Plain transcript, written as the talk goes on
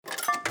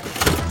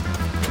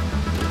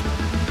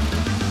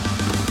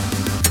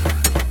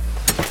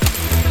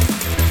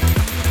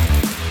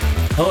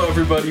Hello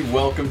everybody,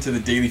 welcome to the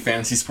Daily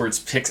Fantasy Sports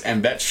Picks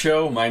and Bets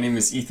Show. My name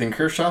is Ethan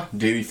Kershaw,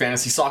 Daily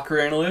Fantasy Soccer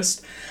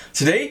Analyst.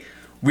 Today,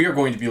 we are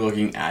going to be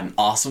looking at an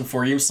awesome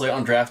 4-game slate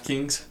on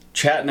DraftKings,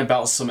 chatting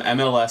about some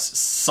MLS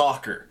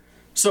soccer.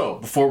 So,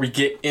 before we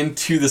get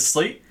into the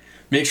slate,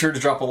 make sure to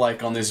drop a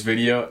like on this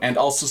video and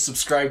also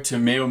subscribe to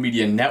Mayo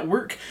Media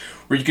Network,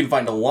 where you can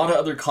find a lot of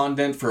other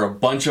content for a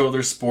bunch of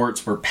other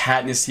sports where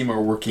Pat and his team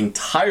are working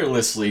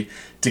tirelessly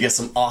to get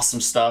some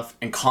awesome stuff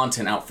and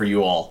content out for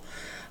you all.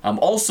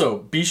 Also,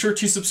 be sure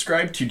to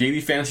subscribe to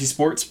Daily Fantasy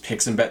Sports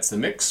Picks and Bets the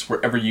Mix,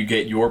 wherever you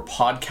get your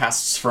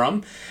podcasts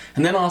from.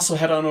 And then also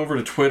head on over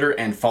to Twitter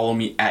and follow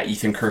me at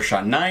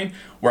EthanKershaw9,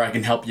 where I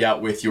can help you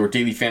out with your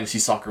daily fantasy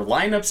soccer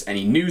lineups,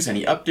 any news,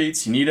 any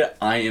updates you need it.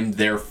 I am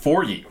there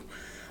for you.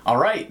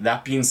 Alright,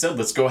 that being said,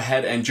 let's go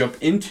ahead and jump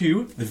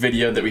into the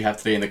video that we have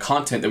today and the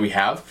content that we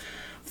have.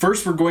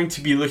 First, we're going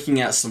to be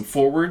looking at some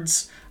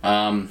forwards.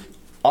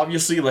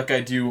 Obviously, like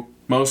I do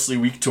mostly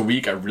week to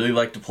week, I really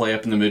like to play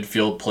up in the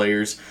midfield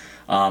players,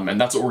 and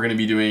that's what we're going to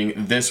be doing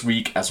this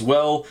week as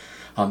well.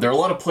 There are a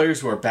lot of players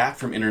who are back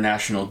from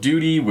international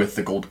duty with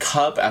the Gold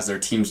Cup, as their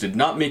teams did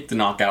not make the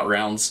knockout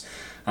rounds,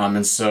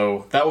 and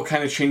so that will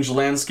kind of change the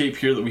landscape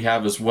here that we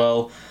have as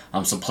well.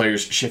 Some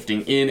players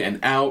shifting in and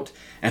out,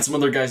 and some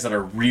other guys that I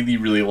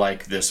really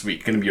like this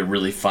week. Going to be a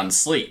really fun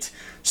slate.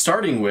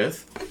 Starting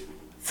with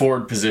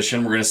forward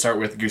position, we're going to start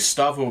with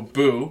Gustavo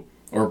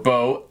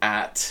Bo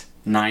at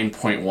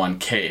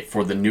 9.1k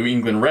for the New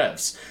England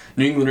Revs.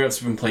 New England Revs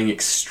have been playing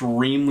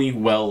extremely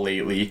well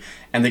lately,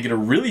 and they get a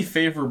really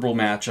favorable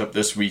matchup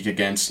this week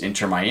against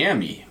Inter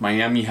Miami.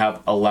 Miami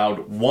have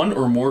allowed 1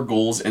 or more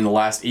goals in the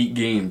last 8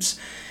 games.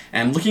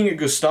 And looking at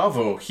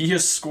Gustavo, he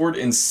has scored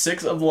in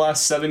 6 of the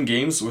last 7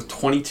 games with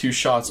 22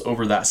 shots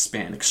over that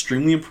span.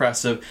 Extremely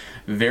impressive,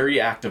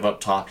 very active up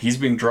top. He's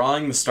been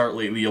drawing the start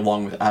lately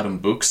along with Adam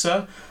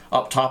Buksa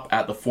up top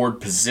at the forward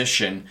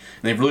position. And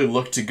they've really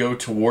looked to go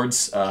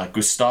towards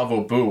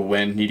Gustavo Bo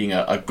when needing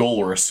a goal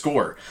or a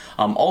score.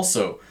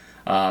 Also,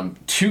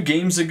 2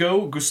 games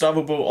ago,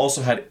 Gustavo Bo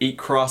also had 8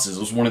 crosses. It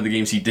was one of the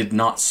games he did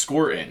not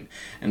score in.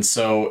 And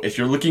so if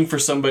you're looking for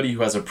somebody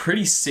who has a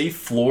pretty safe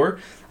floor,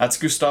 that's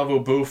Gustavo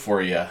Bo for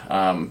you.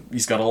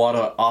 He's got a lot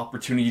of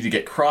opportunity to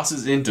get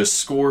crosses in, to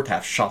score, to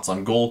have shots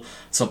on goal,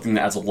 something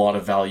that adds a lot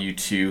of value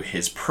to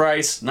his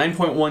price.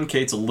 9.1k,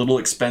 it's a little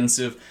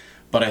expensive,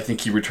 but I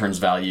think he returns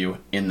value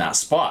in that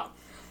spot.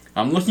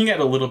 I'm looking at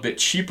a little bit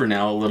cheaper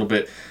now, a little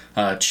bit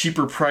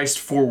cheaper priced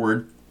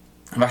forward.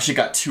 I've actually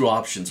got 2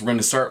 options. We're going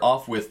to start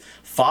off with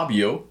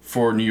Fabio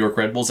for New York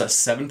Red Bulls at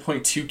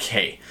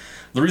 7.2k.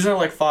 The reason I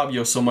like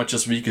Fabio so much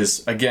this week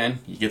is, again,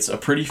 he gets a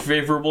pretty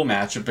favorable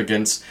matchup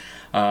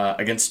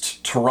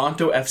against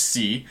Toronto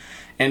FC,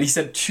 and he's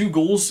had 2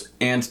 goals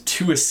and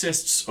 2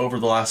 assists over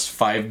the last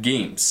 5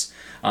 games.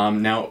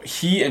 Now,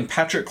 he and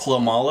Patrick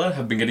Klimala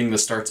have been getting the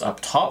starts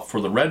up top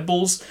for the Red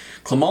Bulls.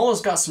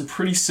 Klimala's got some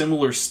pretty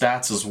similar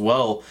stats as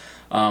well,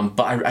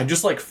 but I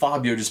just like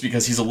Fabio just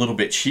because he's a little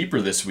bit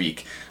cheaper this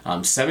week.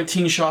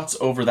 17 shots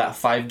over that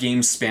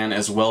 5-game span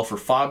as well for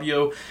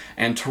Fabio,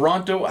 and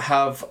Toronto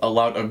have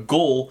allowed a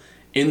goal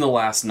in the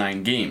last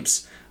 9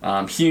 games.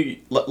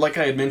 Like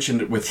I had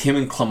mentioned with him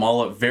and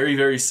Klimala,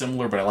 very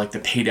similar, but I like the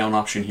pay down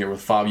option here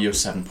with Fabio,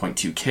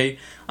 7.2k.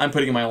 I'm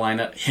putting him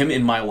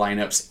in my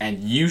lineups,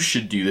 and you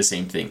should do the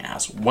same thing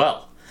as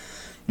well.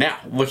 Now,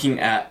 looking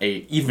at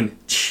a even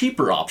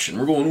cheaper option,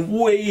 we're going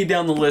way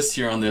down the list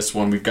here on this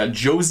one. We've got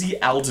Jozy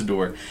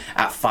Altidore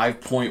at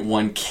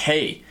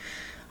 5.1k.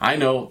 I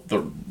know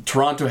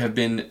Toronto have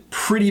been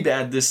pretty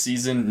bad this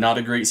season, not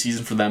a great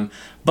season for them,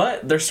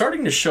 but they're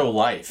starting to show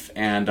life,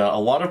 and a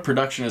lot of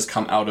production has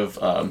come out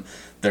of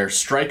their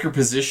striker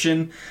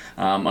position.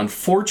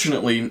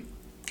 Unfortunately,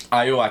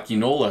 Ayo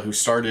Akinola, who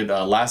started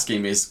last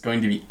game, is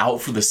going to be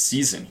out for the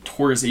season. He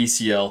tore his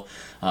ACL.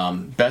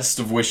 Best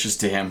of wishes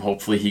to him.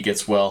 Hopefully he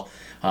gets well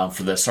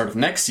for the start of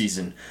next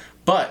season.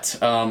 But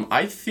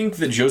I think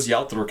that Jozy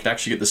Altidore could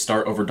actually get the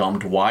start over Dom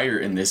Dwyer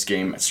in this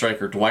game at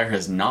striker. Dwyer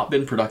has not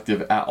been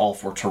productive at all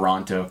for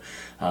Toronto.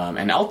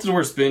 And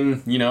Altidore's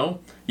been,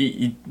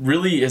 he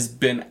really has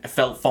been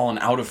fallen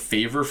out of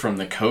favor from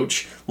the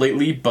coach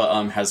lately,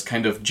 but has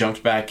kind of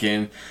jumped back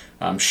in,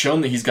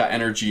 shown that he's got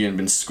energy and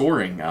been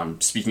scoring.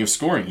 Speaking of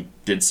scoring, he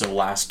did so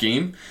last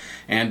game.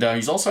 And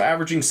he's also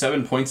averaging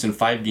 7 points in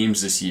 5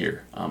 games this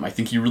year. I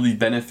think he really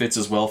benefits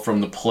as well from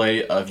the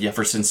play of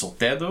Jefferson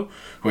Soteldo,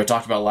 who I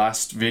talked about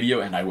last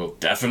video, and I will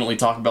definitely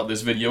talk about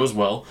this video as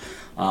well.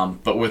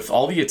 But with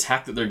all the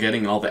attack that they're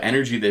getting and all the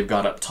energy they've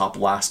got up top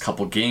last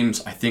couple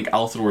games, I think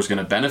Altidore is going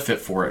to benefit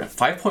for it. At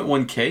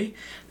 5.1k, I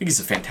think he's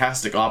a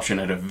fantastic option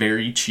at a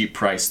very cheap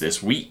price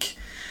this week.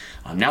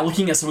 Now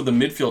looking at some of the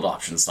midfield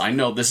options. I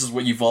know this is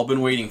what you've all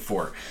been waiting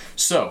for.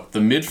 So, the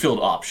midfield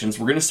options,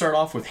 we're going to start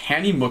off with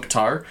Hani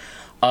Mukhtar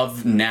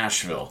of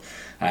Nashville.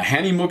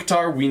 Hani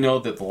Mukhtar, we know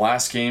that the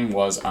last game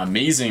was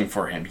amazing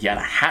for him. He had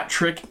a hat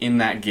trick in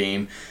that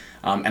game,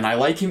 and I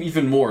like him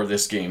even more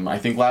this game. I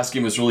think last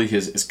game was really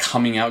his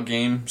coming out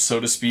game, so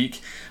to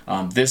speak.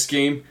 This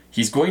game,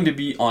 he's going to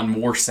be on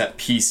more set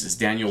pieces.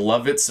 Daniel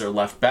Lovitz, their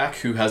left back,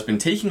 who has been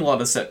taking a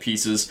lot of set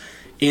pieces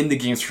in the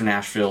games for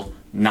Nashville,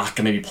 not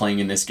going to be playing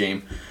in this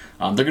game.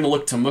 They're going to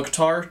look to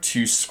Mukhtar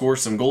to score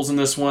some goals in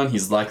this one.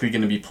 He's likely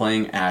going to be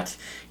playing at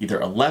either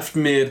a left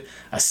mid,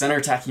 a center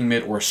attacking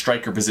mid, or a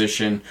striker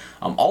position,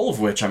 all of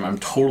which I'm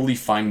totally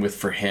fine with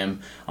for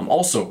him.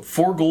 Also,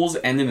 4 goals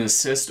and an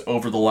assist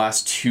over the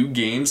last 2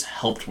 games,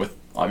 helped with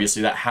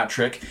obviously that hat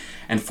trick,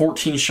 and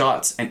 14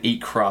 shots and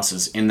 8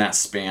 crosses in that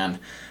span.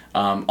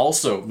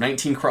 Also,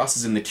 19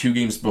 crosses in the 2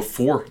 games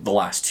before the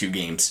last 2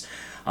 games.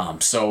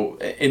 So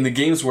in the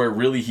games where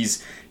really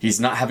he's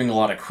not having a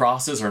lot of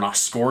crosses or not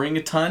scoring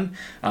a ton,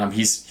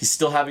 he's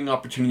still having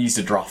opportunities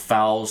to draw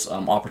fouls,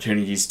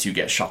 opportunities to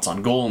get shots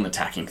on goal and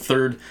attacking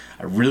third.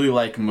 I really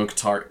like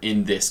Mukhtar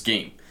in this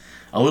game.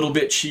 A little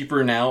bit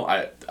cheaper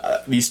now.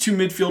 These 2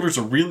 midfielders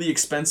are really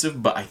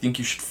expensive, but I think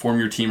you should form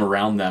your team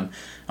around them.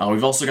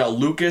 We've also got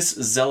Lucas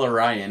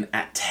Zelarayan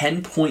at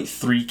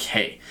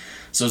 10.3k.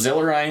 So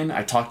Zelarayan,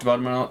 I talked about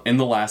him in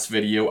the last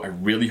video. I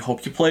really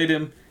hope you played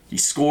him. He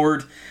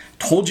scored.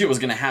 Told you it was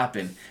going to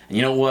happen. And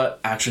you know what?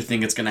 I actually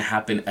think it's going to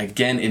happen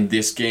again in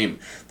this game.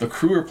 The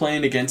Crew are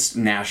playing against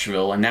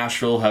Nashville, and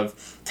Nashville have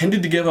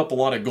tended to give up a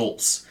lot of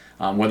goals,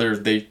 whether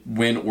they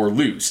win or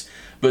lose.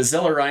 But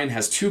Zelarayan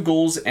has 2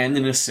 goals and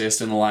an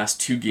assist in the last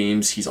 2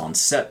 games. He's on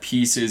set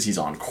pieces. He's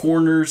on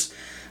corners.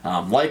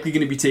 Likely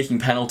going to be taking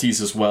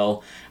penalties as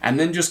well. And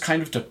then just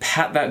kind of to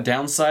pat that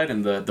downside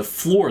and the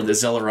floor that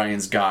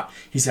Zelarayan's got,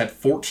 he's had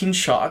 14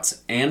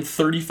 shots and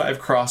 35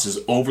 crosses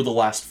over the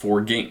last 4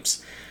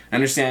 games. I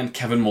understand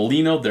Kevin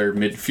Molino, their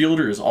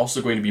midfielder, is also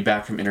going to be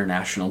back from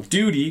international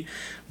duty,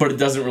 but it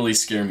doesn't really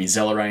scare me.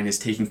 Zelarayan is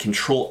taking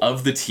control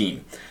of the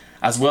team,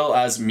 as well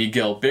as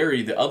Miguel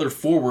Berry, the other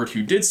forward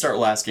who did start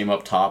last game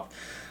up top,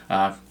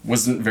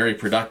 wasn't very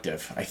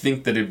productive. I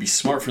think that it'd be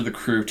smart for the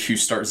Crew to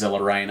start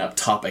Zelarayan up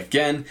top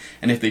again,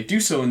 and if they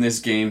do so in this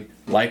game,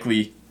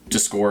 likely to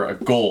score a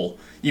goal.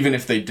 Even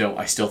if they don't,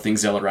 I still think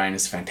Zelarayan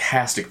is for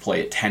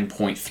play at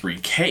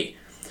 10.3k.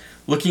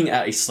 Looking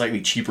at a slightly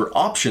cheaper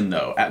option,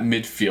 though, at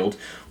midfield,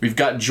 we've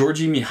got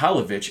Georgi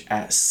Mihailovic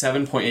at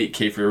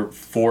 7.8k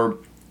for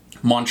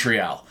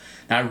Montreal.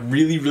 Now, I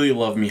really, really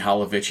love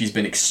Mihailovic. He's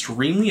been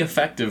extremely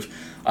effective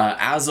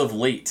as of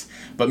late.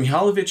 But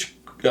Mihailovic,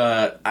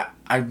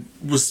 I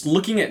was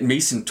looking at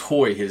Mason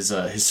Toye, his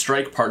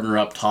strike partner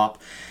up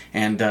top,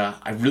 and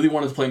I really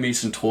wanted to play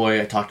Mason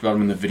Toye. I talked about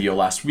him in the video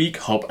last week.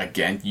 Hope,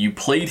 again, you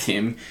played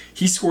him.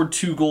 He scored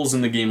 2 goals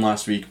in the game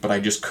last week, but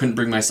I just couldn't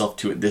bring myself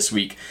to it this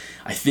week.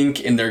 I think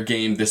in their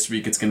game this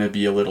week it's going to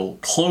be a little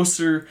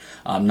closer,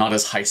 not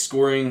as high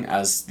scoring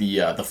as the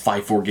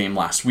 5-4 game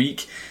last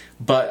week.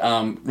 But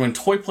when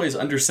Toye plays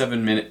under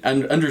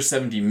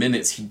 70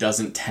 minutes, he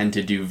doesn't tend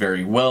to do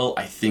very well.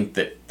 I think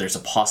that there's a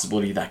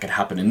possibility that could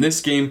happen in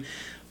this game,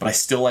 but I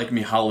still like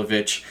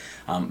Mihailovic.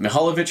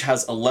 Mihailovic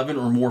has 11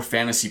 or more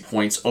fantasy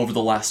points over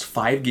the last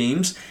 5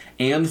 games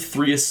and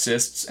 3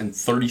 assists and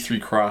 33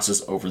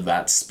 crosses over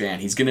that span.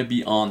 He's going to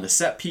be on the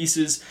set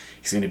pieces.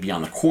 He's going to be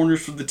on the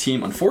corners for the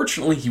team.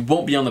 Unfortunately, he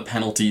won't be on the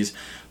penalties,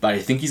 but I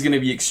think he's going to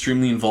be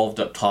extremely involved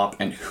up top,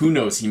 and who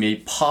knows, he may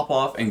pop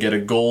off and get a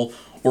goal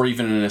or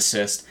even an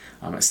assist.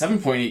 At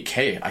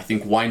 7.8k, I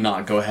think why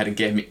not go ahead and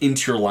get him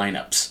into your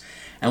lineups.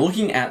 And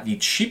looking at the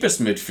cheapest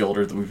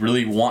midfielder that we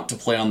really want to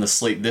play on the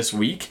slate this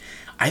week,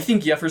 I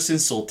think Jefferson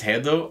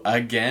Soteldo,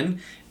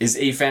 again, is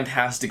a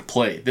fantastic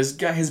play. This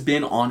guy has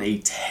been on a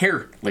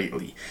tear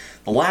lately.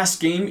 The last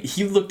game,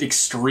 he looked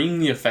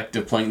extremely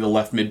effective playing the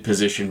left mid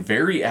position,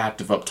 very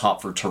active up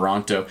top for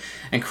Toronto,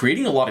 and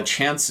creating a lot of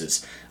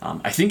chances.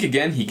 I think,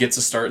 again, he gets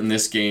a start in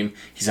this game.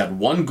 He's had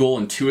 1 goal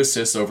and 2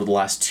 assists over the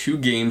last 2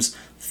 games,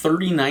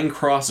 39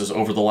 crosses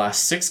over the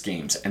last 6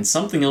 games, and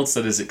something else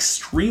that is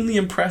extremely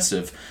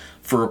impressive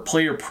for a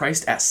player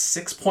priced at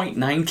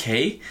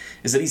 6.9k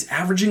is that he's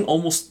averaging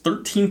almost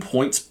 13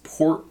 points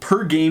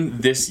per game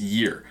this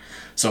year.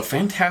 So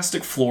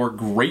fantastic floor,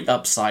 great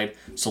upside.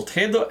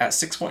 Soteldo at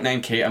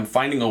 6.9k, I'm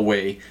finding a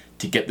way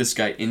to get this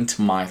guy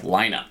into my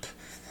lineup.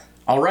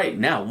 All right,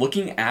 now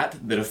looking at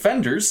the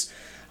defenders,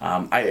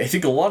 I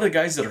think a lot of the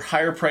guys that are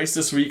higher priced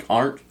this week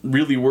aren't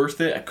really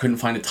worth it. I couldn't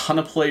find a ton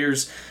of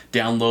players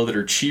down low that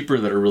are cheaper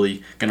that are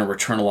really going to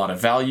return a lot of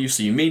value,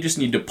 so you may just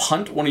need to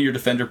punt one of your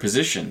defender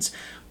positions.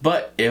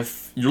 But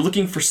if you're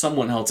looking for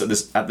someone else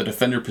at the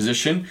defender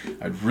position,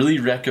 I'd really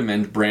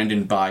recommend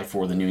Brandon Bye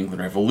for the New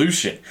England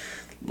Revolution.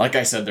 Like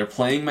I said, they're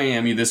playing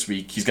Miami this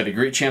week. He's got a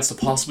great chance to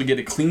possibly get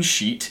a clean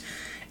sheet,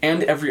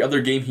 and every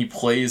other game he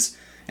plays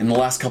in the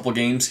last couple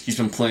games, he's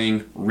been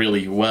playing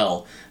really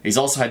well. He's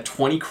also had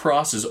 20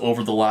 crosses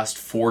over the last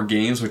 4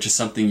 games, which is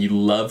something you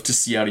love to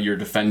see out of your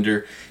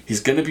defender.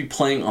 He's going to be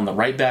playing on the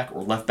right back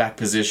or left back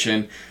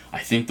position. I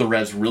think the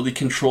Revs really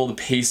control the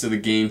pace of the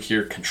game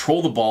here,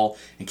 control the ball,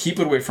 and keep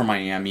it away from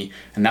Miami.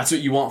 And that's what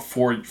you want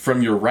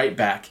from your right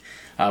back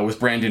with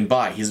Brandon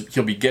Bye.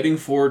 He'll be getting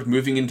forward,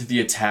 moving into the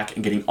attack,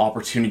 and getting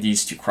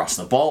opportunities to cross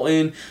the ball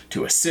in,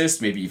 to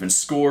assist, maybe even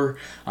score.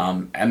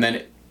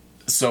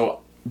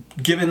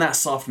 Given that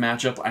soft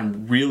matchup,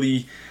 I'm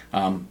really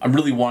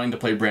wanting to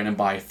play Brandon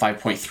Bye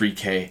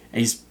 5.3k, and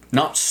he's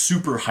not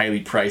super highly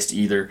priced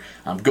either.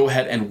 Go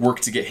ahead and work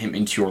to get him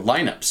into your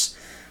lineups.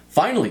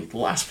 Finally, the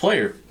last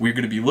player we're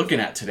going to be looking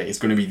at today is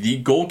going to be the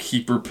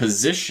goalkeeper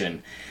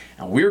position.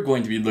 And we're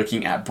going to be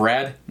looking at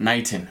Brad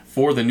Knighton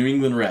for the New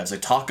England Revs.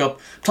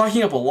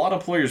 Talking up a lot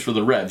of players for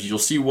the Revs. You'll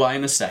see why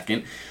in a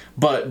second.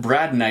 But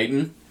Brad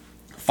Knighton,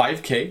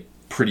 $5K,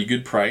 pretty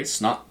good price,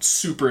 not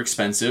super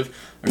expensive.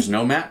 There's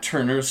no Matt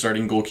Turner,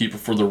 starting goalkeeper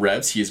for the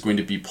Revs. He is going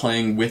to be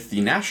playing with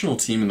the national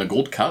team in the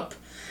Gold Cup.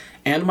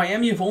 And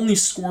Miami have only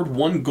scored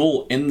 1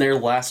 goal in their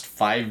last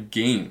 5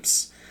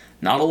 games.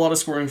 Not a lot of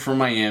scoring from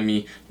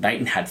Miami.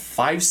 Knighton had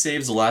 5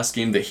 saves the last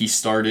game that he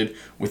started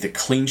with a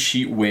clean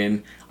sheet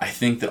win. I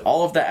think that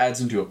all of that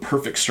adds into a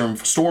perfect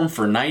storm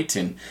for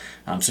Knighton.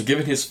 So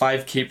given his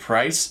 $5K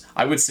price,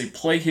 I would say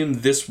play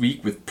him this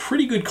week with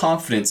pretty good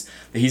confidence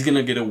that he's going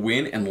to get a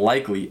win and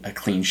likely a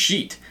clean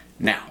sheet.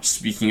 Now,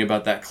 speaking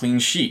about that clean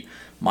sheet,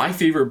 my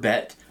favorite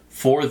bet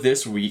for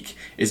this week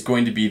is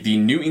going to be the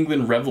New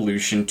England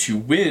Revolution to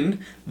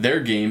win their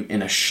game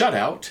in a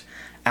shutout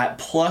at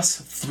plus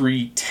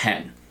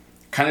 310.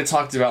 Kind of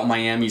talked about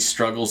Miami's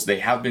struggles. They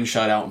have been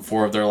shut out in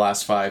 4 of their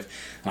last 5.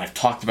 And I've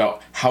talked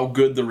about how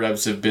good the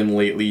Revs have been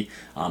lately.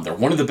 They're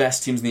one of the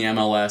best teams in the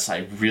MLS.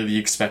 I really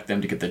expect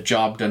them to get the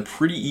job done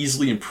pretty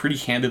easily and pretty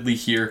handedly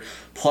here.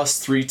 Plus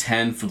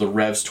 310 for the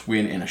Revs to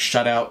win in a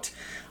shutout.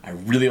 I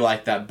really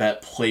like that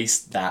bet. Place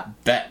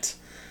that bet.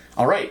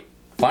 All right.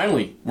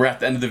 Finally, we're at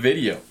the end of the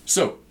video.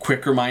 So,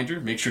 quick reminder,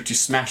 make sure to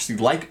smash the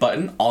like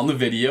button on the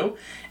video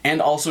and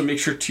also make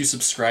sure to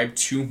subscribe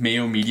to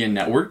Mayo Media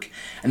Network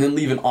and then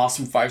leave an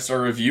awesome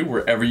 5-star review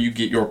wherever you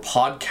get your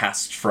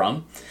podcasts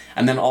from.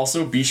 And then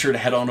also be sure to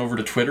head on over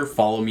to Twitter,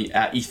 follow me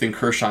at Ethan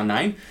Kershaw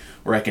 9,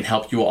 where I can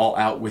help you all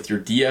out with your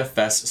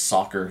DFS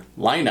soccer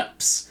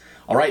lineups.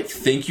 All right,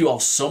 thank you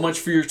all so much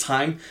for your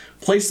time.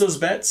 Place those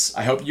bets.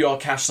 I hope you all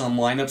cash some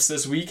lineups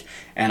this week,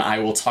 and I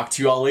will talk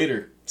to you all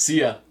later. See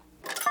ya.